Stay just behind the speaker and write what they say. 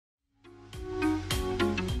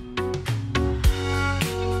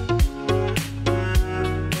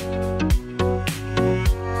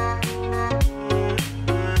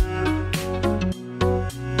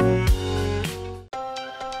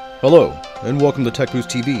Hello, and welcome to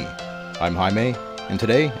TekBoost TV. I'm Jaime, and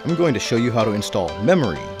today I'm going to show you how to install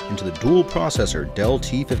memory into the dual processor Dell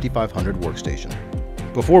T5500 Workstation.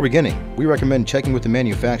 Before beginning, we recommend checking with the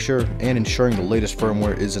manufacturer and ensuring the latest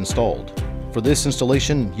firmware is installed. For this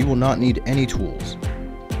installation, you will not need any tools.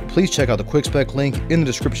 Please check out the quick spec link in the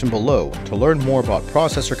description below to learn more about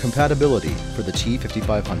processor compatibility for the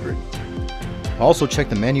T5500. Also check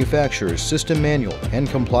the manufacturer's system manual and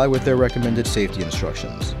comply with their recommended safety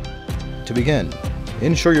instructions. To begin,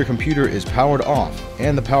 ensure your computer is powered off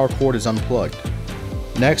and the power cord is unplugged.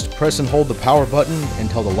 Next, press and hold the power button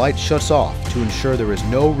until the light shuts off to ensure there is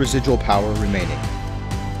no residual power remaining.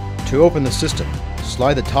 To open the system,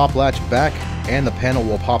 slide the top latch back and the panel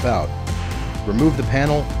will pop out. Remove the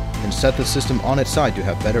panel and set the system on its side to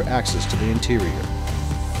have better access to the interior.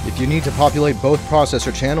 If you need to populate both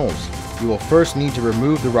processor channels, you will first need to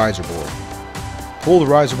remove the riser board. Pull the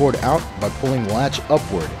riser board out by pulling the latch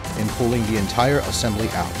upward and pulling the entire assembly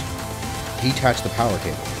out. Detach the power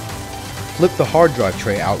cable. Flip the hard drive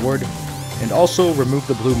tray outward and also remove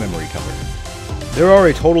the blue memory cover. There are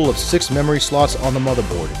a total of 6 memory slots on the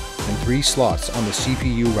motherboard and 3 slots on the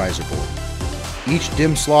CPU riser board. Each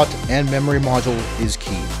DIMM slot and memory module is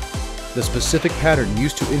key. The specific pattern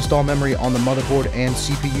used to install memory on the motherboard and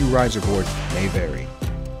CPU riser board may vary.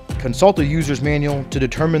 Consult the user's manual to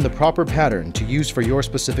determine the proper pattern to use for your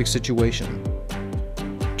specific situation.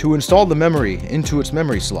 To install the memory into its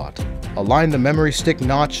memory slot, align the memory stick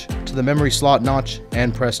notch to the memory slot notch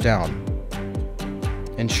and press down.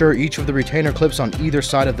 Ensure each of the retainer clips on either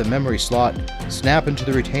side of the memory slot snap into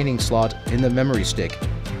the retaining slot in the memory stick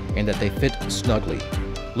and that they fit snugly.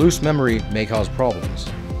 Loose memory may cause problems.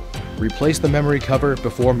 Replace the memory cover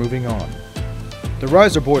before moving on. The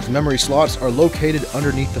riser board's memory slots are located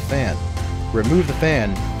underneath the fan. Remove the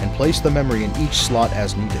fan and place the memory in each slot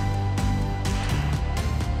as needed.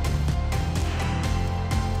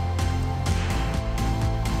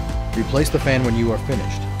 Replace the fan when you are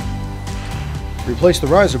finished. Replace the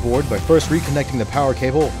riser board by first reconnecting the power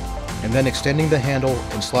cable and then extending the handle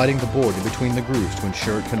and sliding the board in between the grooves to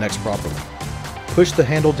ensure it connects properly. Push the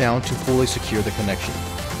handle down to fully secure the connection.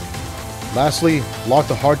 Lastly, lock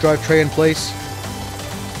the hard drive tray in place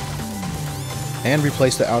and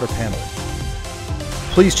replace the outer panel.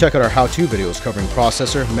 Please check out our how-to videos covering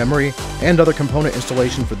processor, memory, and other component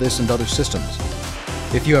installation for this and other systems.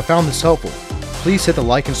 If you have found this helpful, please hit the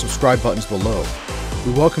like and subscribe buttons below.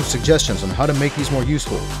 We welcome suggestions on how to make these more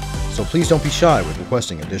useful, so please don't be shy with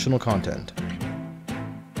requesting additional content.